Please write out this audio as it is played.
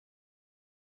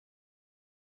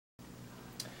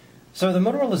So the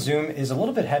Motorola Xoom is a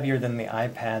little bit heavier than the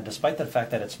iPad, despite the fact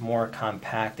that it's more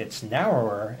compact. It's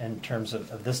narrower in terms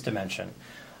of this dimension.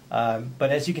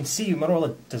 But as you can see,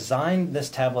 Motorola designed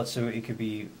this tablet so it could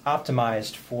be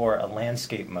optimized for a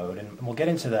landscape mode, and we'll get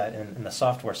into that in the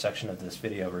software section of this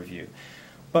video review.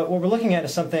 But what we're looking at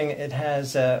is something, it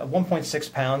has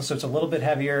 1.6 pounds, so it's a little bit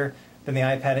heavier than the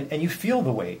iPad, and you feel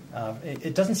the weight.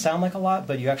 It doesn't sound like a lot,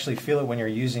 but you actually feel it when you're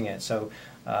using it. So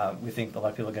we think a lot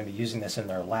of people are going to be using this in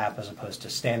their lap as opposed to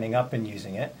standing up and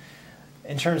using it.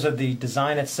 In terms of the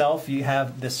design itself, you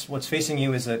have this, what's facing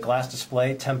you is a glass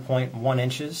display, 10.1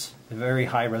 inches, a very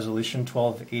high resolution,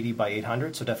 1280 by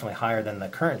 800, so definitely higher than the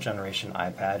current generation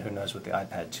iPad. Who knows what the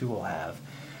iPad 2 will have.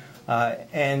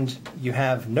 And you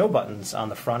have no buttons on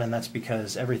the front, and that's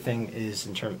because everything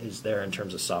is there in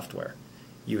terms of software.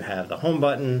 You have the home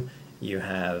button, you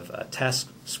have a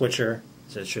task switcher,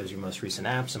 so it shows you most recent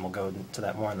apps, and we'll go into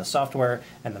that more in the software,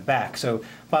 and the back. So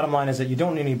bottom line is that you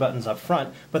don't need any buttons up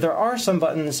front, but there are some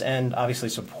buttons and obviously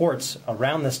supports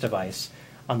around this device.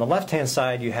 On the left-hand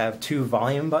side, you have two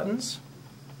volume buttons.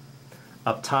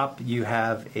 Up top, you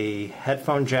have a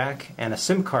headphone jack and a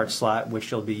SIM card slot,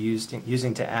 which you'll be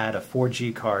using to add a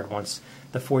 4G card once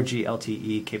the 4G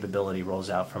LTE capability rolls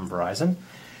out from Verizon.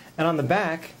 And on the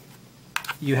back,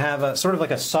 you have a sort of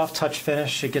like a soft touch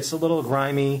finish. It gets a little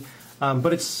grimy,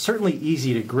 but it's certainly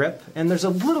easy to grip. And there's a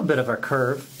little bit of a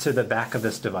curve to the back of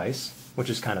this device, which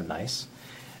is kind of nice.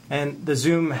 And the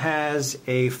Xoom has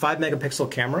a 5-megapixel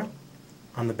camera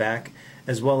on the back,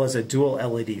 as well as a dual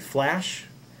LED flash.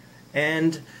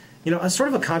 And, you know, a sort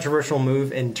of a controversial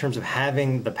move in terms of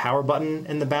having the power button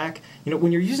in the back. You know,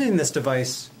 when you're using this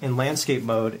device in landscape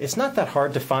mode, it's not that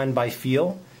hard to find by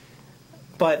feel,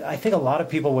 but I think a lot of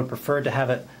people would prefer to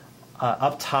have it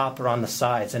up top or on the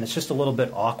sides, and it's just a little bit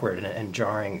awkward and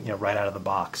jarring, you know, right out of the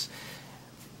box.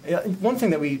 One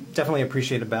thing that we definitely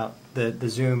appreciate about the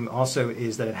Xoom also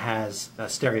is that it has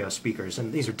stereo speakers,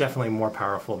 and these are definitely more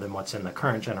powerful than what's in the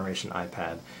current generation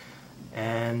iPad.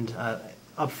 And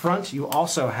up front, you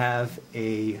also have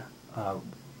a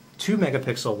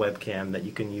 2-megapixel webcam that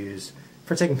you can use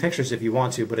for taking pictures if you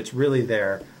want to, but it's really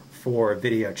there for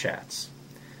video chats.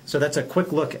 So that's a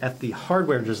quick look at the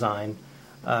hardware design.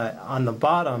 On the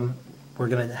bottom, we're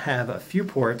going to have a few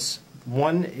ports.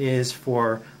 One is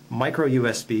for micro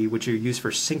USB, which you use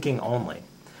for syncing only.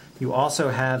 You also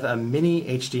have a mini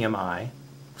HDMI,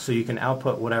 so you can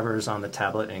output whatever is on the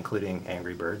tablet, including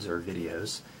Angry Birds or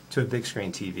videos, to a big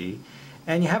screen TV.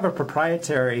 And you have a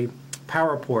proprietary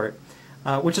power port,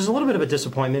 which is a little bit of a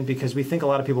disappointment because we think a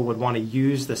lot of people would want to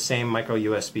use the same micro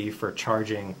USB for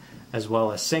charging as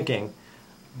well as syncing.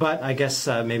 But I guess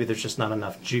maybe there's just not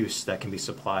enough juice that can be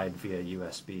supplied via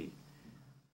USB.